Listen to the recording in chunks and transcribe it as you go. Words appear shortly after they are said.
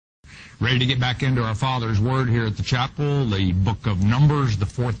Ready to get back into our Father's Word here at the chapel, the book of Numbers, the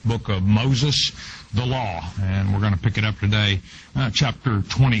fourth book of Moses, the Law. And we're going to pick it up today, chapter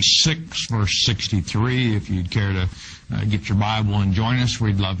 26, verse 63. If you'd care to get your Bible and join us,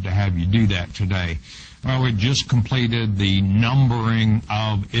 we'd love to have you do that today. Well, we just completed the numbering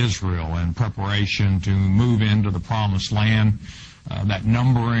of Israel in preparation to move into the Promised Land. That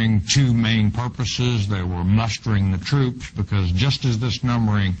numbering, two main purposes. They were mustering the troops, because just as this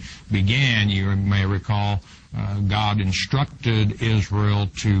numbering began, you may recall, God instructed Israel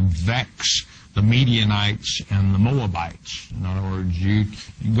to vex the Midianites and the Moabites. In other words, you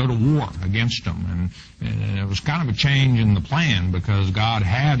go to war against them. And it was kind of a change in the plan, because God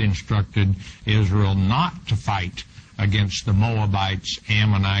had instructed Israel not to fight against the Moabites,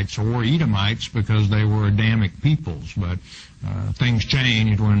 Ammonites, or Edomites, because they were Adamic peoples. But things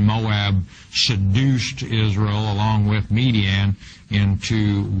changed when Moab seduced Israel along with Midian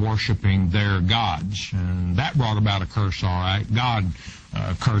into worshiping their gods. And that brought about a curse, all right. God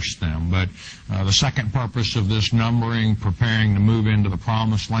cursed them. But the second purpose of this numbering, preparing to move into the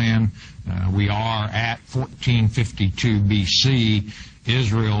Promised Land, we are at 1452 B.C.,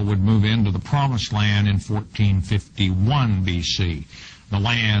 Israel would move into the Promised Land in 1451 B.C. The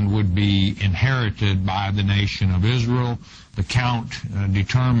land would be inherited by the nation of Israel. The count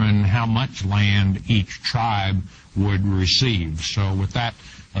determined how much land each tribe would receive. So with that,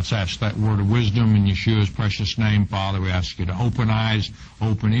 let's ask that word of wisdom in Yeshua's precious name. Father, we ask you to open eyes,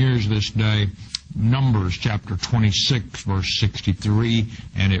 open ears this day. Numbers chapter 26, verse 63,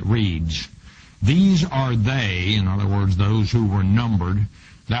 and it reads, "These are they," in other words, those who were numbered,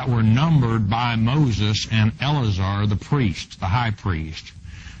 "that were numbered by Moses and Eleazar the priest," the high priest,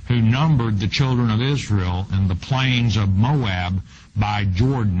 "who numbered the children of Israel in the plains of Moab by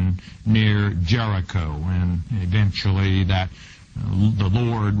Jordan near Jericho." And eventually that the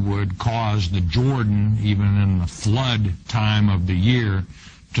Lord would cause the Jordan, even in the flood time of the year,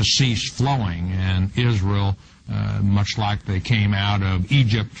 to cease flowing, and Israel, much like they came out of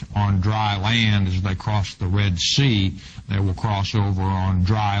Egypt on dry land, as they crossed the Red Sea, they will cross over on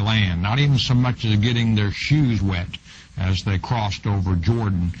dry land. Not even so much as getting their shoes wet as they crossed over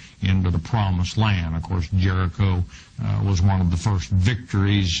Jordan into the Promised Land. Of course, Jericho was one of the first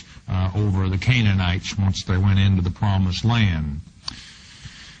victories over the Canaanites once they went into the Promised Land.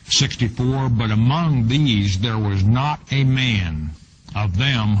 64, "But among these there was not a man of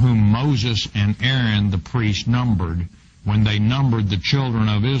them whom Moses and Aaron the priest numbered, when they numbered the children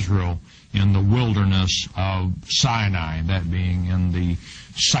of Israel in the wilderness of Sinai," that being in the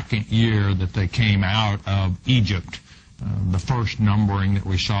second year that they came out of Egypt. The first numbering that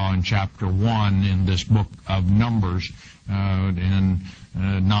we saw in chapter 1 in this book of Numbers, and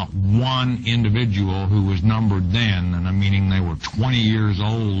not one individual who was numbered then, and meaning they were 20 years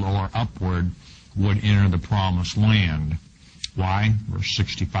old or upward, would enter the Promised Land. Why? Verse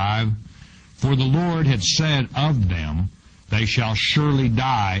 65, "For the Lord had said of them, they shall surely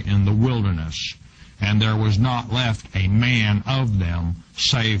die in the wilderness, and there was not left a man of them,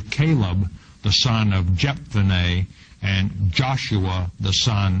 save Caleb the son of Jephunneh, and Joshua the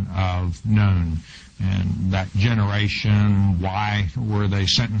son of Nun." And that generation, why were they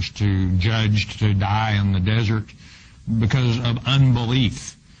sentenced to, judged to die in the desert? Because of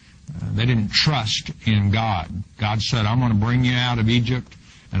unbelief. They didn't trust in God. God said, "I'm going to bring you out of Egypt,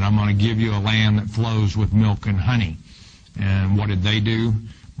 and I'm going to give you a land that flows with milk and honey." And what did they do?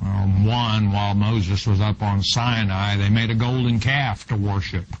 Well, one, while Moses was up on Sinai, they made a golden calf to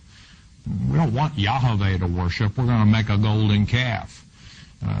worship. We don't want Yahweh to worship. We're going to make a golden calf.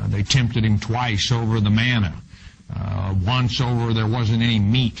 They tempted him twice over the manna. Once over there wasn't any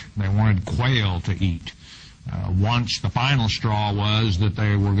meat. They wanted quail to eat. Once the final straw was that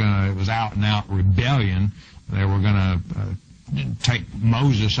it was out and out rebellion. They were going to take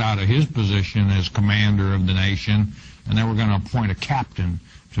Moses out of his position as commander of the nation, and they were going to appoint a captain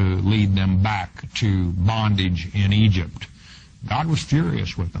to lead them back to bondage in Egypt. God was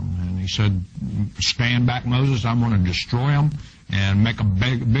furious with them, and he said, "Stand back, Moses, I'm going to destroy them and make a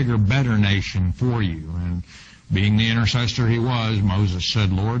bigger, better nation for you." And being the intercessor he was, Moses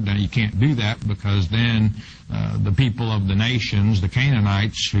said, "Lord, now you can't do that, because then the people of the nations, the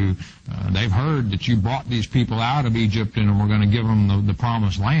Canaanites, who they've heard that you brought these people out of Egypt and we're going to give them the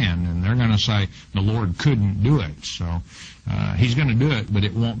Promised Land, and they're going to say the Lord couldn't do it." So he's going to do it, but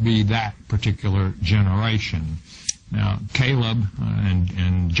it won't be that particular generation. Now, Caleb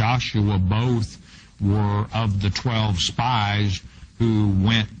and Joshua both were of the 12 spies who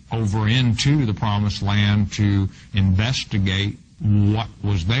went over into the Promised Land to investigate what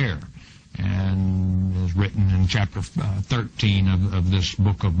was there. and is written in chapter 13 of this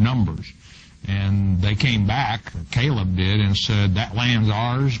book of Numbers. And they came back, Caleb did, and said, that land's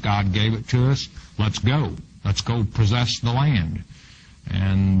ours, God gave it to us, let's go. Let's go possess the land.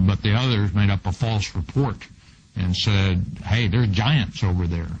 But the others made up a false report and said, hey, there's giants over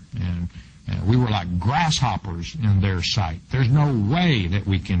there. And we were like grasshoppers in their sight. There's no way that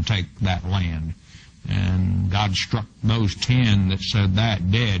we can take that land. And God struck those 10 that said that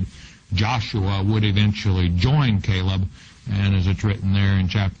dead. Joshua would eventually join Caleb, and as it's written there in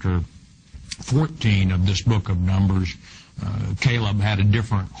chapter 14 of this book of Numbers, Caleb had a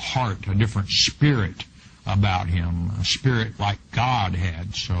different heart, a different spirit about him, a spirit like God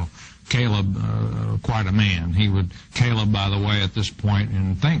had. So Caleb, quite a man. Caleb, by the way, at this point,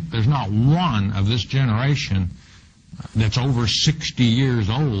 and think there's not one of this generation that's over 60 years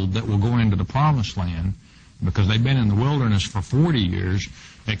old that will go into the promised land, because they've been in the wilderness for 40 years,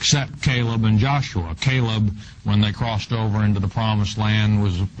 except Caleb and Joshua. Caleb, when they crossed over into the promised land,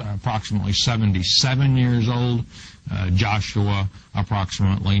 was approximately 77 years old. Joshua,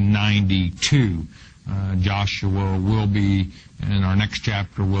 approximately 92. Joshua will be, in our next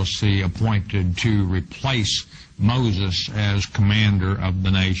chapter, we'll see, appointed to replace Moses as commander of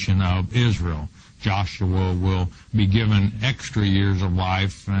the nation of Israel. Joshua will be given extra years of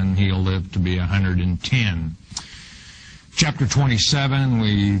life, and he'll live to be 110. Chapter 27,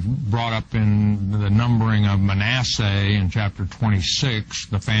 we brought up in the numbering of Manasseh. In chapter 26,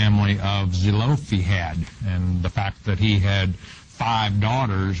 the family of Zelophehad, and the fact that he had 5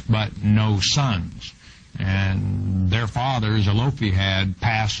 daughters but no sons. And their father, Zelophehad,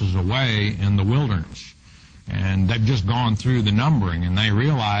 passes away in the wilderness. And they've just gone through the numbering, and they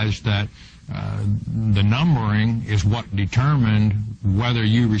realized that the numbering is what determined whether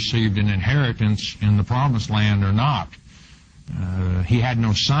you received an inheritance in the promised land or not. He had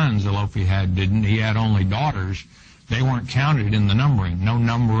no sons, Zelophehad didn't. He had only daughters. They weren't counted in the numbering. No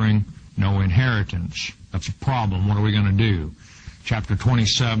numbering, no inheritance. That's a problem. What are we going to do? Chapter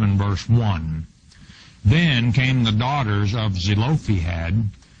 27, verse 1. Then came the daughters of Zelophehad,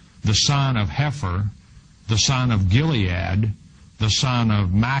 the son of Hepher, the son of Gilead, the son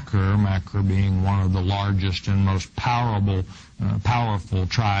of Machir, Machir being one of the largest and most powerful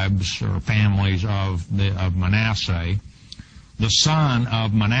tribes or families of Manasseh, the son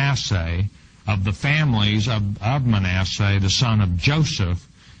of Manasseh, of the families of Manasseh, the son of Joseph,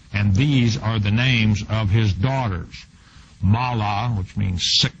 and these are the names of his daughters: Mahlah, which means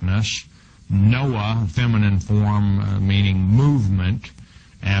sickness; Noah, feminine form meaning movement;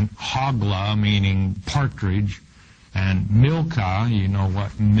 and Hoglah, meaning partridge; and Milcah, you know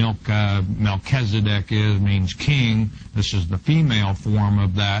what Melchizedek is, means king. This is the female form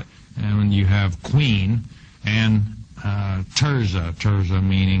of that. And when you have queen, and Tirzah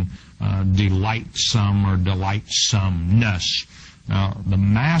meaning delightsome or delightsomeness. Now, the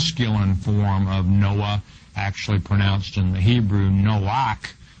masculine form of Noah, actually pronounced in the Hebrew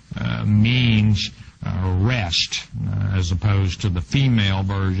Noach, means rest, as opposed to the female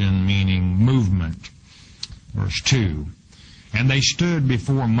version meaning movement. Verse 2, and they stood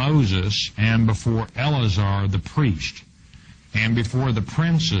before Moses and before Eleazar the priest, and before the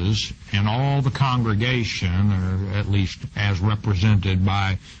princes and all the congregation, or at least as represented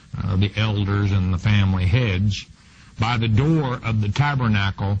by the elders and the family heads, by the door of the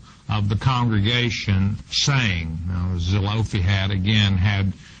tabernacle of the congregation, saying. Now, Zelophehad again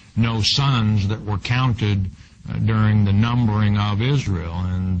had no sons that were counted during the numbering of Israel,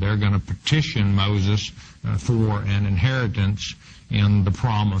 and they're going to petition Moses for an inheritance in the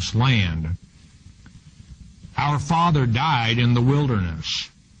promised land. Our father died in the wilderness,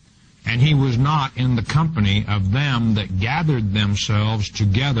 and he was not in the company of them that gathered themselves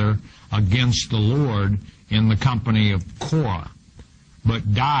together against the Lord in the company of Korah,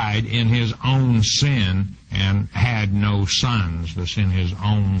 but died in his own sin and had no sons. This in his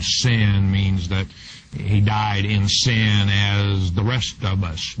own sin means that he died in sin as the rest of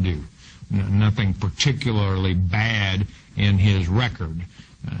us do. Nothing particularly bad in his record.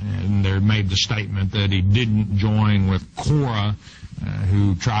 And they made the statement that he didn't join with Korah,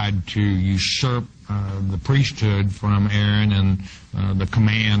 who tried to usurp the priesthood from Aaron and the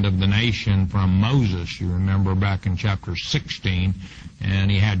command of the nation from Moses. You remember back in chapter 16, and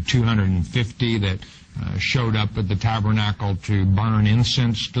he had 250 that showed up at the tabernacle to burn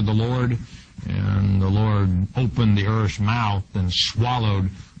incense to the Lord, and the Lord opened the earth's mouth and swallowed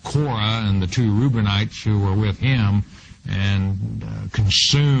Korah and the 2 Reubenites who were with him, and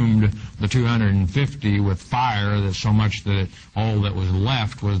consumed the 250 with fire, that so much that all that was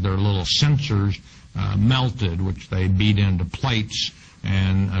left was their little censers melted, which they beat into plates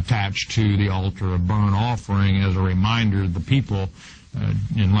and attached to the altar of burnt offering as a reminder the people,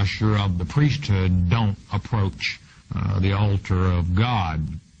 unless you're of the priesthood, don't approach the altar of God.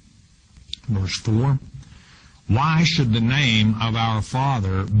 Verse 4, why should the name of our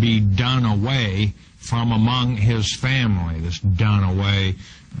father be done away from among his family? This done away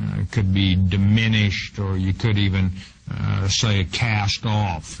could be diminished, or you could even say cast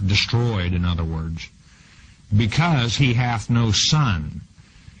off, destroyed, in other words. Because he hath no son.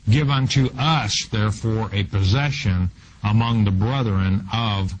 Give unto us, therefore, a possession among the brethren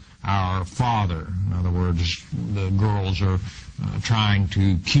of our father. In other words, the girls are trying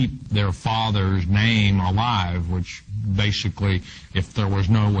to keep their father's name alive, which basically, if there was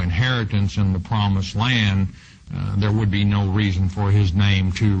no inheritance in the promised land, there would be no reason for his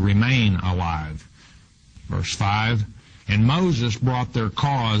name to remain alive. Verse 5, and Moses brought their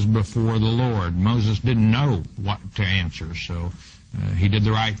cause before the Lord. Moses didn't know what to answer, so he did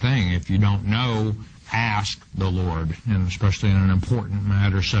the right thing. If you don't know, ask the Lord, and especially in an important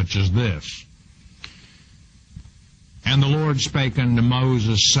matter such as this. And the Lord spake unto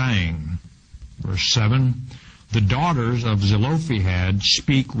Moses, saying, verse 7, the daughters of Zelophehad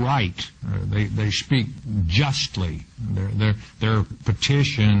speak right. They speak justly. Their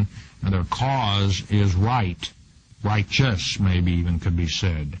petition, their cause is right. Righteous, maybe even could be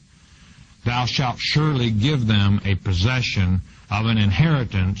said. Thou shalt surely give them a possession of an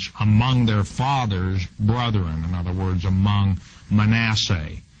inheritance among their father's brethren. In other words, among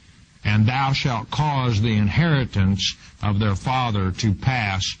Manasseh. And thou shalt cause the inheritance of their father to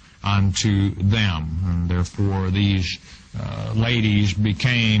pass unto them. And therefore these ladies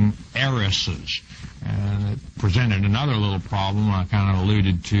became heiresses. And it presented another little problem I kind of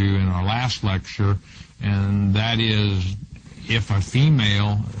alluded to in our last lecture, and that is if a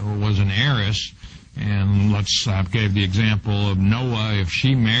female was an heiress, and I gave the example of Noah, if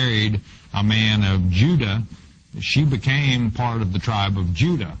she married a man of Judah, she became part of the tribe of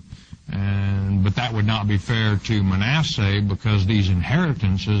Judah. But that would not be fair to Manasseh, because these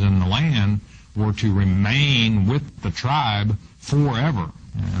inheritances in the land were to remain with the tribe forever.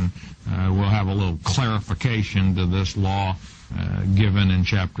 And we'll have a little clarification to this law given in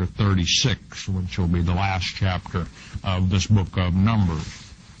chapter 36, which will be the last chapter of this book of Numbers.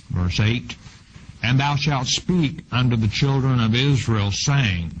 Verse 8, and thou shalt speak unto the children of Israel,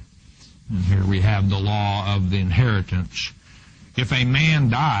 saying, and here we have the law of the inheritance, if a man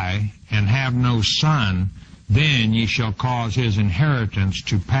die and have no son, then ye shall cause his inheritance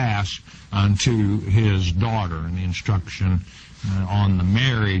to pass unto his daughter. And the instruction on the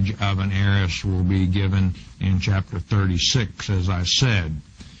marriage of an heiress will be given in chapter 36, as I said.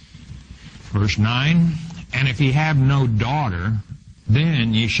 Verse 9, and if he have no daughter,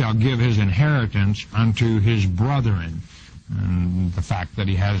 then ye shall give his inheritance unto his brethren. And the fact that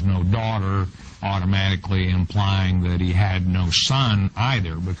he has no daughter automatically implying that he had no son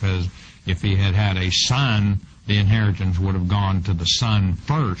either, because if he had had a son, the inheritance would have gone to the son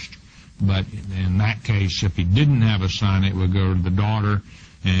first. But in that case, if he didn't have a son, it would go to the daughter.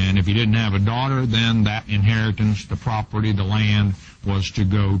 And if he didn't have a daughter, then that inheritance, the property, the land, was to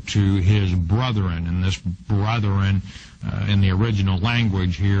go to his brethren. And this brethren, in the original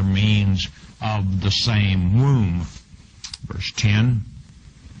language here, means of the same womb. Verse 10,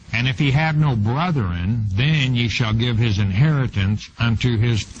 and if he have no brethren, then ye shall give his inheritance unto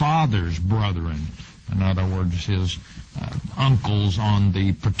his father's brethren. In other words, his uncles on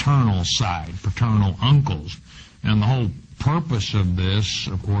the paternal side, paternal uncles. And the whole purpose of this,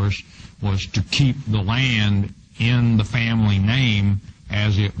 of course, was to keep the land in the family name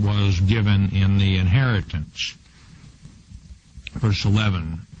as it was given in the inheritance. Verse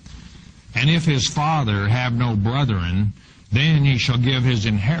 11, and if his father have no brethren, then he shall give his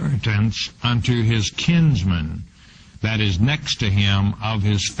inheritance unto his kinsman that is next to him of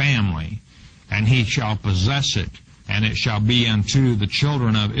his family, and he shall possess it, and it shall be unto the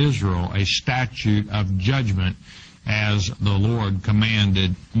children of Israel a statute of judgment, as the Lord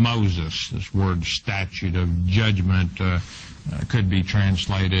commanded Moses. This word statute of judgment could be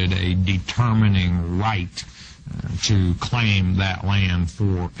translated a determining right to claim that land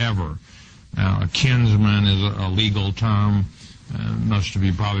forever. Now, a kinsman is a legal term. Most of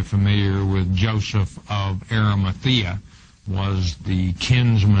you are probably familiar with Joseph of Arimathea, was the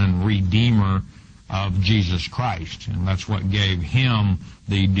kinsman redeemer of Jesus Christ. And that's what gave him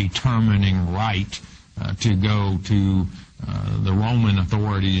the determining right to go to the Roman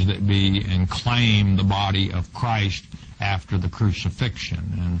authorities that be and claim the body of Christ after the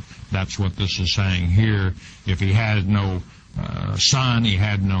crucifixion. And that's what this is saying here. If he had no son, he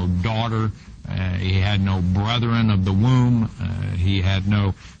had no daughter, He had no brethren of the womb. He had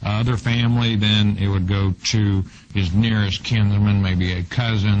no other family. Then it would go to his nearest kinsman, maybe a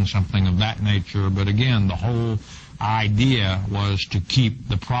cousin, something of that nature. But again, the whole idea was to keep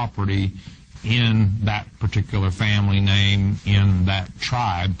the property in that particular family name, in that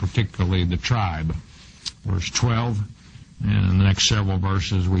tribe, particularly the tribe. Verse 12, and in the next several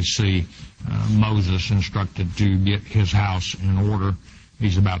verses we see Moses instructed to get his house in order.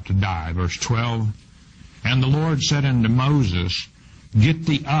 He's about to die. Verse 12, and the Lord said unto Moses, get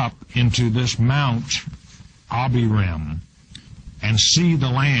thee up into this Mount Abiram, and see the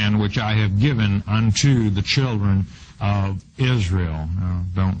land which I have given unto the children of Israel. Now,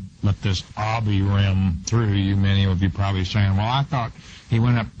 don't let this Abiram through you. Many of you probably saying, well, I thought he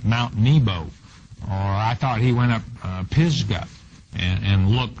went up Mount Nebo, or I thought he went up Pisgah and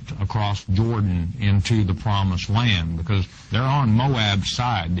looked across Jordan into the promised land, because they're on Moab's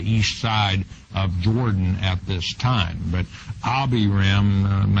side, the east side of Jordan at this time. But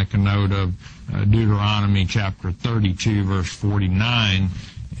Abiram, make a note of Deuteronomy chapter 32, verse 49,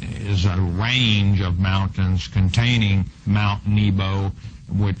 is a range of mountains containing Mount Nebo,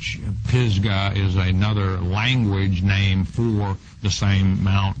 which Pisgah is another language name for the same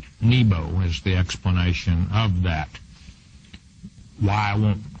Mount Nebo, is the explanation of that. Why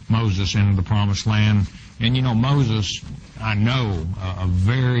won't Moses into the promised land? And you know, Moses, I know, a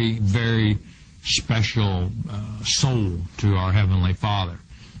very, very special soul to our Heavenly Father.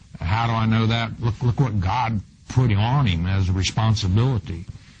 How do I know that? Look what God put on him as a responsibility.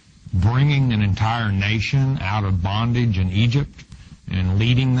 Bringing an entire nation out of bondage in Egypt and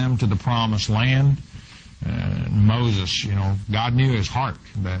leading them to the promised land. Moses, you know, God knew his heart,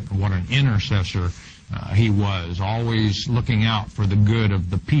 that what an intercessor he was, always looking out for the good of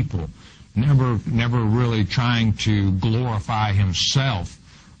the people, never really trying to glorify himself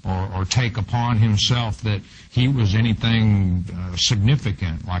or take upon himself that he was anything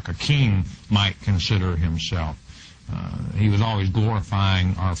significant, like a king might consider himself. He was always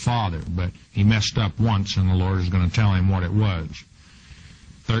glorifying our Father, but he messed up once, and the Lord is going to tell him what it was.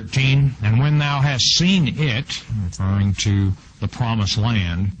 13, and when thou hast seen it, referring to the promised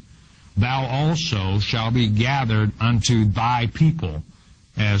land, thou also shalt be gathered unto thy people,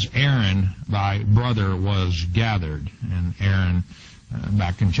 as Aaron thy brother was gathered. And Aaron,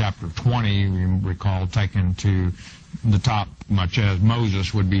 back in chapter 20, we recall, taken to the top, much as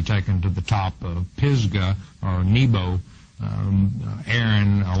Moses would be taken to the top of Pisgah or Nebo.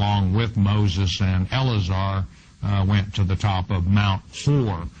 Aaron, along with Moses and Eleazar, went to the top of Mount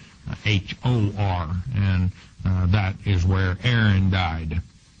Hor, H-O-R, and that is where Aaron died.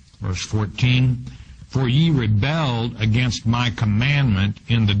 Verse 14, for ye rebelled against my commandment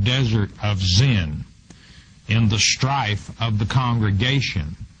in the desert of Zin, in the strife of the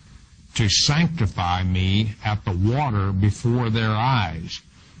congregation, to sanctify me at the water before their eyes.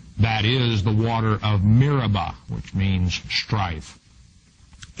 That is the water of Meribah, which means strife,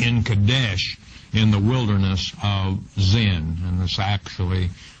 in Kadesh, in the wilderness of Zin. And this actually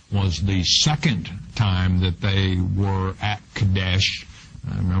was the second time that they were at Kadesh.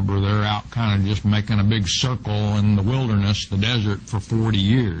 I remember they're out kind of just making a big circle in the wilderness, the desert, for 40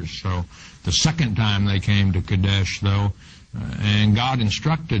 years. So the second time they came to Kadesh, though, and God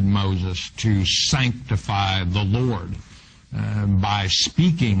instructed Moses to sanctify the Lord by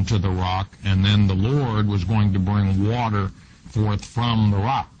speaking to the rock, and then the Lord was going to bring water forth from the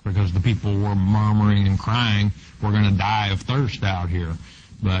rock, because the people were murmuring and crying, we're going to die of thirst out here.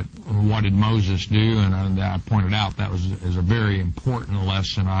 But what did Moses do? And I pointed out that is a very important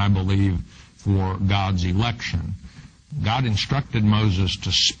lesson, I believe, for God's election. God instructed Moses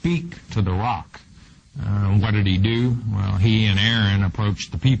to speak to the rock. What did he do? Well, he and Aaron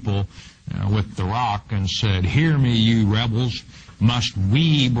approached the people with the rock and said, hear me, you rebels. Must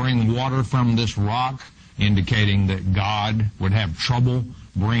we bring water from this rock? Indicating that God would have trouble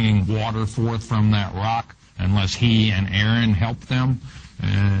bringing water forth from that rock unless he and Aaron helped them.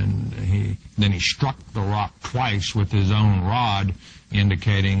 And then he struck the rock twice with his own rod,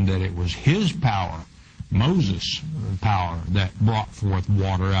 indicating that it was his power, Moses' power, that brought forth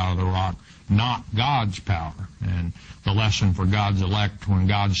water out of the rock, not God's power. And the lesson for God's elect, when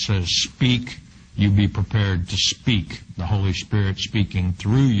God says speak, you be prepared to speak. The Holy Spirit speaking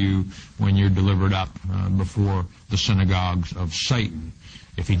through you when you're delivered up before the synagogues of Satan.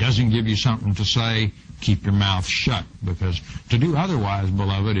 If he doesn't give you something to say, keep your mouth shut, because to do otherwise,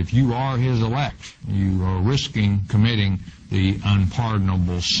 beloved, if you are his elect, you are risking committing the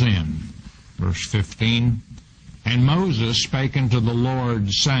unpardonable sin. Verse 15, and Moses spake unto the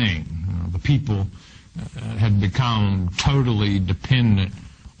Lord, saying, the people had become totally dependent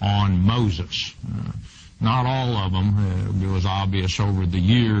on Moses. Not all of them. It was obvious over the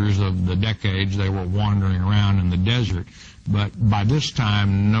years of the decades they were wandering around in the desert. But by this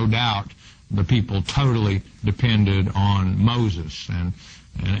time, no doubt, the people totally depended on Moses.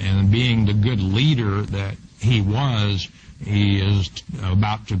 And being the good leader that he is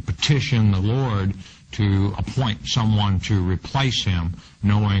about to petition the Lord to appoint someone to replace him,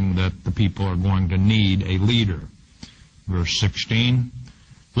 knowing that the people are going to need a leader. Verse 16,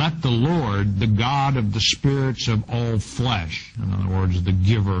 let the Lord, the God of the spirits of all flesh, in other words, the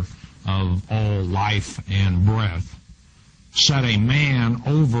giver of all life and breath, set a man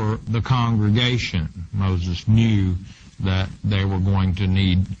over the congregation. Moses knew that they were going to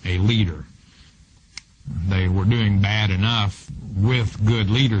need a leader. They were doing bad enough with good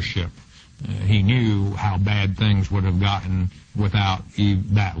leadership. He knew how bad things would have gotten without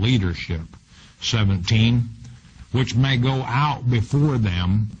that leadership. 17, which may go out before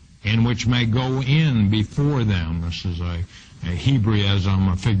them, and which may go in before them. This is a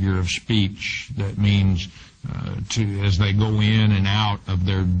Hebraism, a figure of speech that means as they go in and out of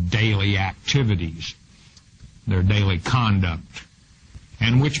their daily activities, their daily conduct,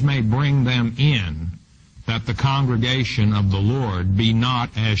 and which may bring them in, that the congregation of the Lord be not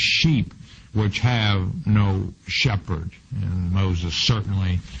as sheep which have no shepherd. And Moses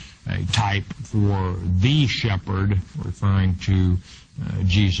certainly a type for the shepherd, referring to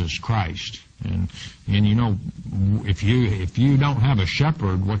Jesus Christ. And you know, if you don't have a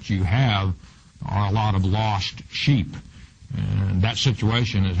shepherd, what you have are a lot of lost sheep. And that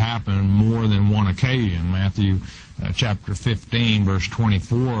situation has happened more than one occasion. Matthew chapter 15, verse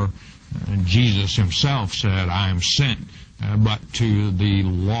 24, Jesus himself said, I am sent but to the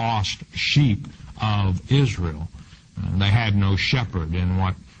lost sheep of Israel. They had no shepherd, and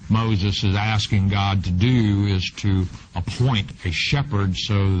what Moses is asking God to do is to appoint a shepherd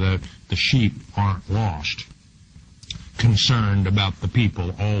so that the sheep aren't lost. Concerned about the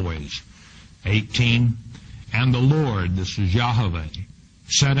people always. 18, and the Lord, this is Yahweh,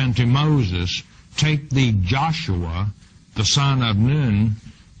 said unto Moses, take thee Joshua, the son of Nun,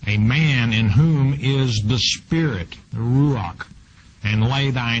 a man in whom is the Spirit, the Ruach, and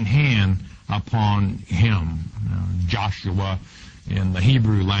lay thine hand upon him. Now, Joshua in the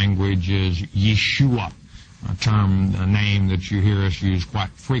Hebrew language is Yeshua, a name that you hear us use quite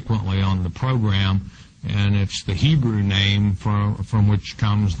frequently on the program, and it's the Hebrew name from which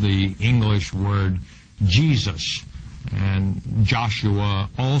comes the English word Jesus. And Joshua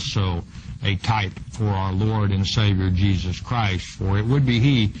also a type for our Lord and Savior Jesus Christ, for it would be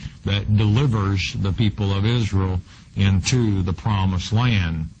he that delivers the people of Israel into the promised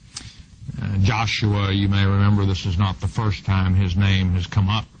land. Joshua, you may remember, this is not the first time his name has come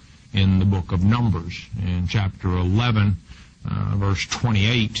up in the book of Numbers. In chapter 11, verse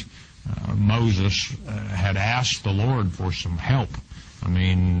 28, Moses had asked the Lord for some help. I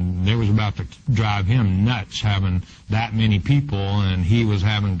mean, it was about to drive him nuts having that many people, and he was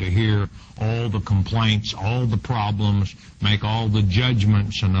having to hear all the complaints, all the problems, make all the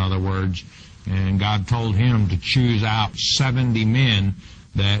judgments, in other words. And God told him to choose out 70 men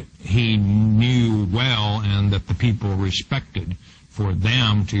that he knew well and that the people respected, for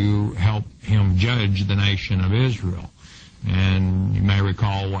them to help him judge the nation of Israel. And you may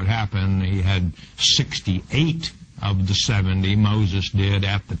recall what happened. He had 68 of the 70, Moses did,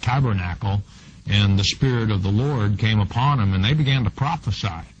 at the tabernacle, and the Spirit of the Lord came upon them, and they began to prophesy.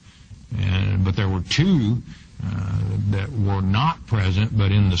 But there were two that were not present,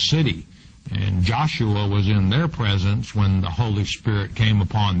 but in the city. And Joshua was in their presence when the Holy Spirit came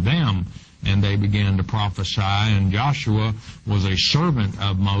upon them, and they began to prophesy. And Joshua was a servant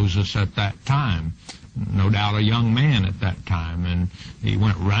of Moses at that time, no doubt a young man at that time. And he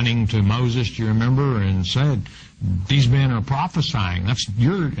went running to Moses, do you remember, and said, these men are prophesying. That's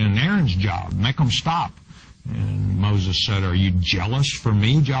your and Aaron's job. Make them stop. And Moses said, are you jealous for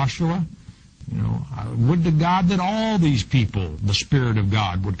me, Joshua? You know, would to God that all these people, the Spirit of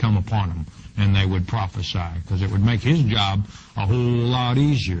God, would come upon them and they would prophesy, because it would make his job a whole lot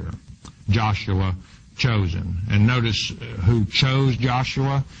easier. Joshua chosen. And notice who chose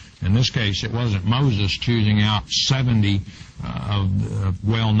Joshua. In this case, it wasn't Moses choosing out 70 of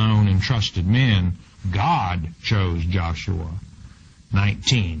well-known and trusted men. God chose Joshua.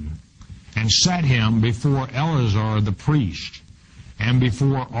 19. And set him before Eleazar the priest, and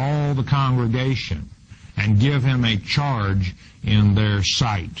before all the congregation, and give him a charge in their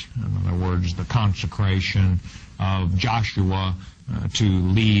sight. In other words, the consecration of Joshua to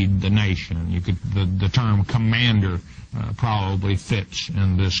lead the nation. The term commander probably fits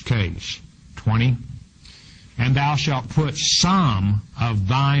in this case. 20. And thou shalt put some of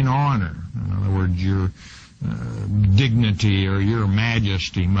thine honor, in other words, your dignity or your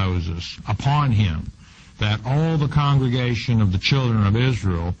majesty, Moses, upon him, that all the congregation of the children of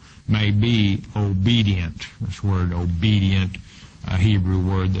Israel may be obedient. This word obedient, a Hebrew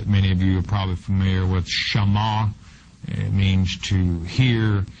word that many of you are probably familiar with, shema. It means to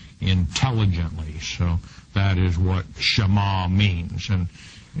hear intelligently. So that is what shema means.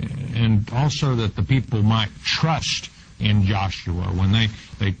 And also that the people might trust in Joshua. When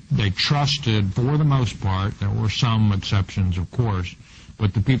they trusted, for the most part, there were some exceptions, of course,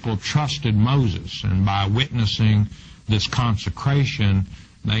 but the people trusted Moses. And by witnessing this consecration,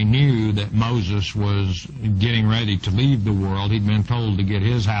 they knew that Moses was getting ready to leave the world. He'd been told to get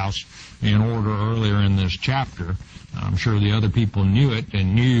his house in order earlier in this chapter. I'm sure the other people knew it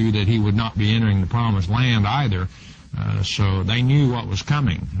and knew that he would not be entering the promised land either. So they knew what was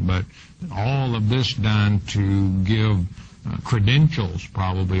coming. But all of this done to give credentials,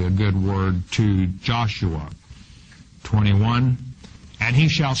 probably a good word, to Joshua. 21, and he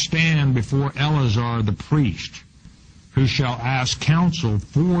shall stand before Eleazar the priest, who shall ask counsel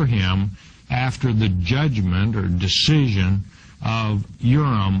for him after the judgment or decision of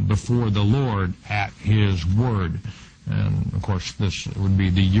Urim before the Lord at his word. And, of course, this would be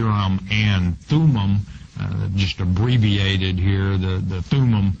the Urim and Thummim, just abbreviated here. The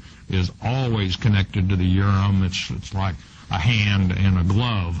Thummim is always connected to the Urim. It's like a hand and a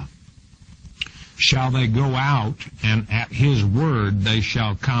glove. Shall they go out, and at his word they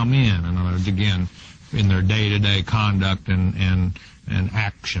shall come in. In other words, again, in their day-to-day conduct and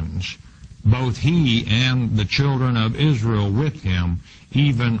actions. Both he and the children of Israel with him,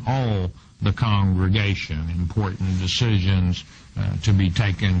 even all the congregation. Important decisions to be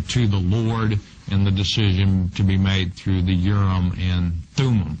taken to the Lord, and the decision to be made through the Urim and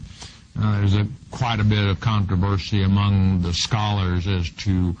Thummim. There's quite a bit of controversy among the scholars as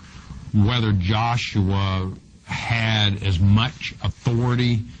to whether Joshua had as much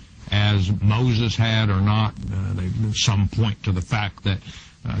authority as Moses had or not. Some point to the fact that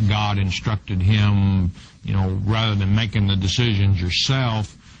God instructed him, rather than making the decisions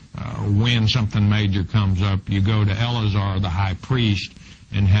yourself, when something major comes up, you go to Eleazar, the high priest,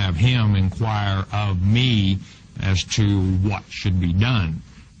 and have him inquire of me as to what should be done.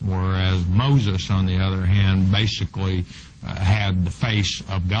 Whereas Moses, on the other hand, basically had the face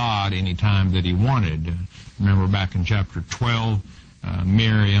of God any time that he wanted. Remember back in chapter 12,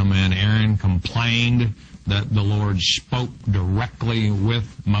 Miriam and Aaron complained that the Lord spoke directly with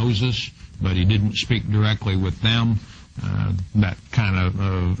Moses, but he didn't speak directly with them. That kind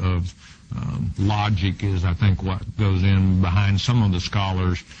of logic is, I think, what goes in behind some of the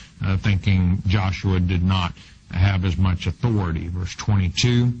scholars thinking Joshua did not have as much authority. Verse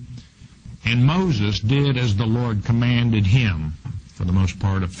 22, and Moses did as the Lord commanded him, for the most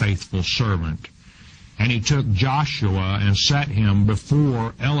part a faithful servant. And he took Joshua and set him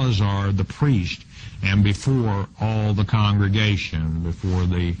before Eleazar the priest, and before all the congregation, before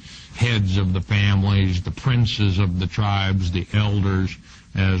the heads of the families, the princes of the tribes, the elders,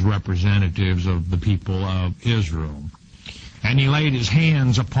 as representatives of the people of Israel. And he laid his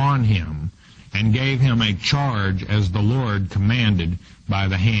hands upon him, and gave him a charge as the Lord commanded by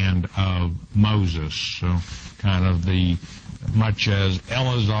the hand of Moses. So kind of much as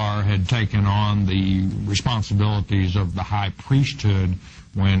Eleazar had taken on the responsibilities of the high priesthood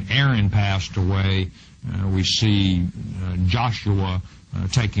when Aaron passed away, we see Joshua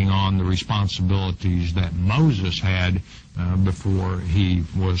taking on the responsibilities that Moses had before he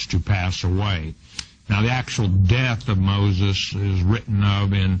was to pass away. Now, the actual death of Moses is written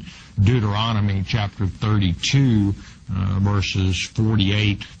of in Deuteronomy chapter 32, verses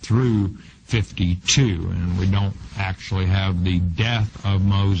 48 through 52, and we don't actually have the death of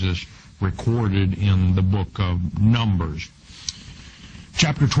Moses recorded in the book of Numbers.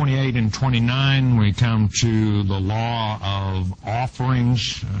 Chapter 28 and 29, we come to the law of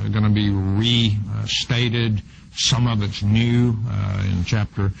offerings, going to be restated. Some of it's new. In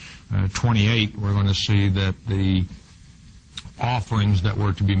chapter 28, we're going to see that the offerings that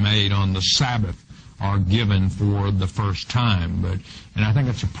were to be made on the Sabbath are given for the first time. And I think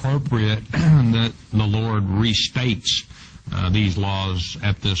it's appropriate that the Lord restates these laws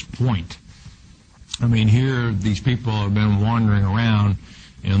at this point. I mean, here these people have been wandering around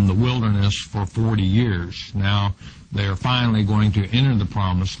in the wilderness for 40 years. Now, they are finally going to enter the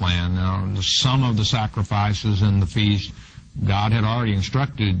promised land. Now, some of the sacrifices in the feast, God had already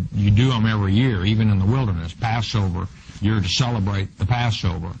instructed you do them every year, even in the wilderness. Passover, you're to celebrate the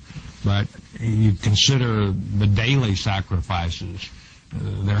Passover. But you consider the daily sacrifices.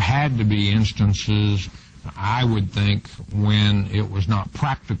 There had to be instances I would think, when it was not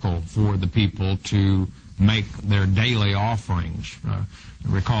practical for the people to make their daily offerings.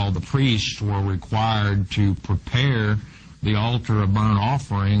 Recall the priests were required to prepare the altar of burnt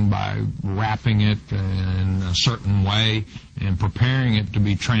offering by wrapping it in a certain way and preparing it to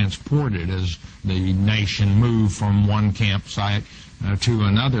be transported as the nation moved from one campsite to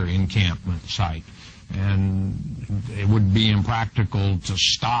another encampment site. And it would be impractical to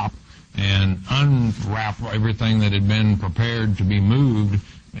stop and unwrap everything that had been prepared to be moved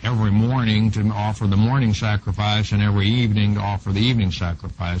every morning to offer the morning sacrifice and every evening to offer the evening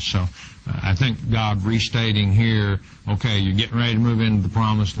sacrifice. So I think God restating here, okay, you're getting ready to move into the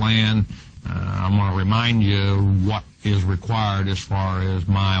promised land. I'm going to remind you what is required as far as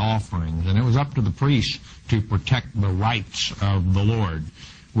my offerings. And it was up to the priests to protect the rights of the Lord.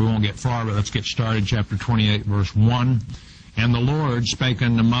 We won't get far, but let's get started. Chapter 28, verse 1. And the Lord spake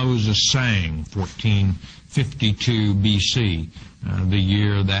unto Moses, saying, 1452 B.C., the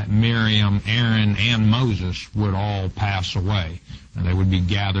year that Miriam, Aaron, and Moses would all pass away. And they would be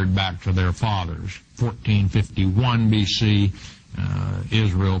gathered back to their fathers. 1451 B.C.,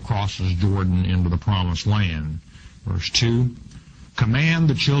 Israel crosses Jordan into the promised land. Verse 2, Command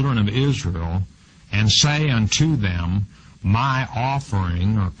the children of Israel, and say unto them, My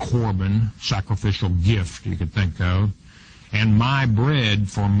offering, or korban, sacrificial gift you could think of, and my bread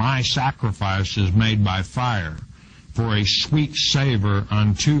for my sacrifices made by fire, for a sweet savor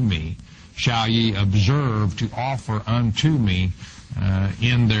unto me, shall ye observe to offer unto me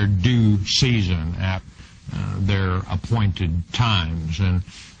in their due season, at their appointed times. And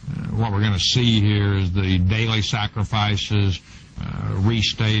what we're going to see here is the daily sacrifices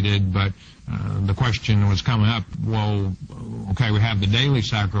restated, but the question was coming up, well, okay, we have the daily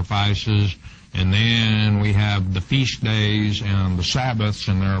sacrifices, and then we have the feast days and the Sabbaths,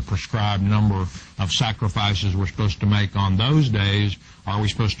 and there are a prescribed number of sacrifices we're supposed to make on those days. Are we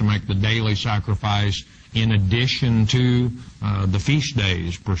supposed to make the daily sacrifice in addition to the feast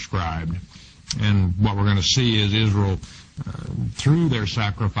days prescribed? And what we're going to see is Israel, through their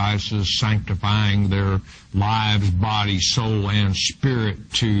sacrifices, sanctifying their lives, body, soul, and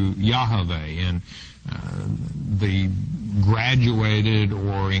spirit to Yahweh. And the graduated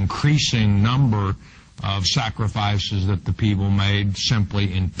or increasing number of sacrifices that the people made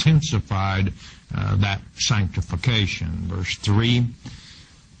simply intensified that sanctification. Verse 3,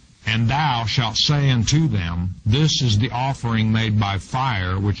 And thou shalt say unto them, This is the offering made by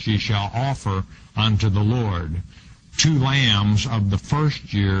fire, which ye shall offer unto the Lord. 2 lambs of the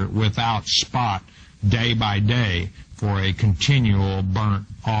first year without spot, day by day, for a continual burnt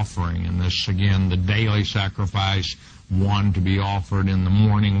offering. And this, again, the daily sacrifice, one to be offered in the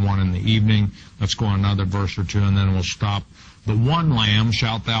morning, one in the evening. Let's go another verse or two, and then we'll stop. The one lamb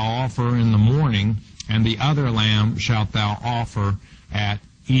shalt thou offer in the morning, and the other lamb shalt thou offer at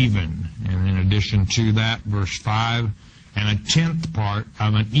even. And in addition to that, verse 5, And a 10th part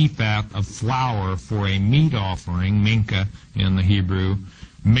of an ephah of flour for a meat offering, minka in the Hebrew,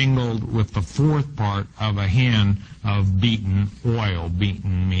 mingled with the 4th part of a hin of beaten oil.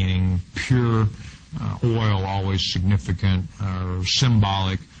 Beaten meaning pure oil, always significant or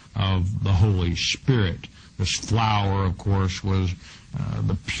symbolic of the Holy Spirit. This flour, of course, was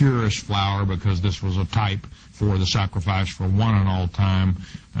the purest flour, because this was a type for the sacrifice for one and all time,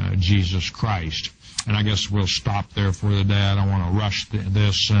 Jesus Christ. And I guess we'll stop there for the day. I don't want to rush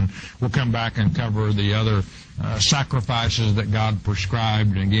this, and we'll come back and cover the other sacrifices that God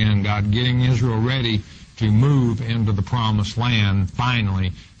prescribed. And again, God getting Israel ready to move into the promised land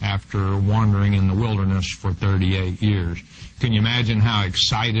finally after wandering in the wilderness for 38 years. Can you imagine how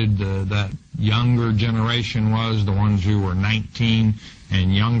excited that younger generation was, the ones who were 19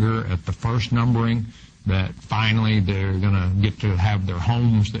 and younger at the first numbering, that finally they're going to get to have their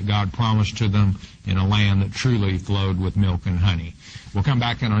homes that God promised to them in a land that truly flowed with milk and honey. We'll come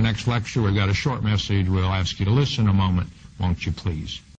back in our next lecture. We've got a short message. We'll ask you to listen a moment, won't you please?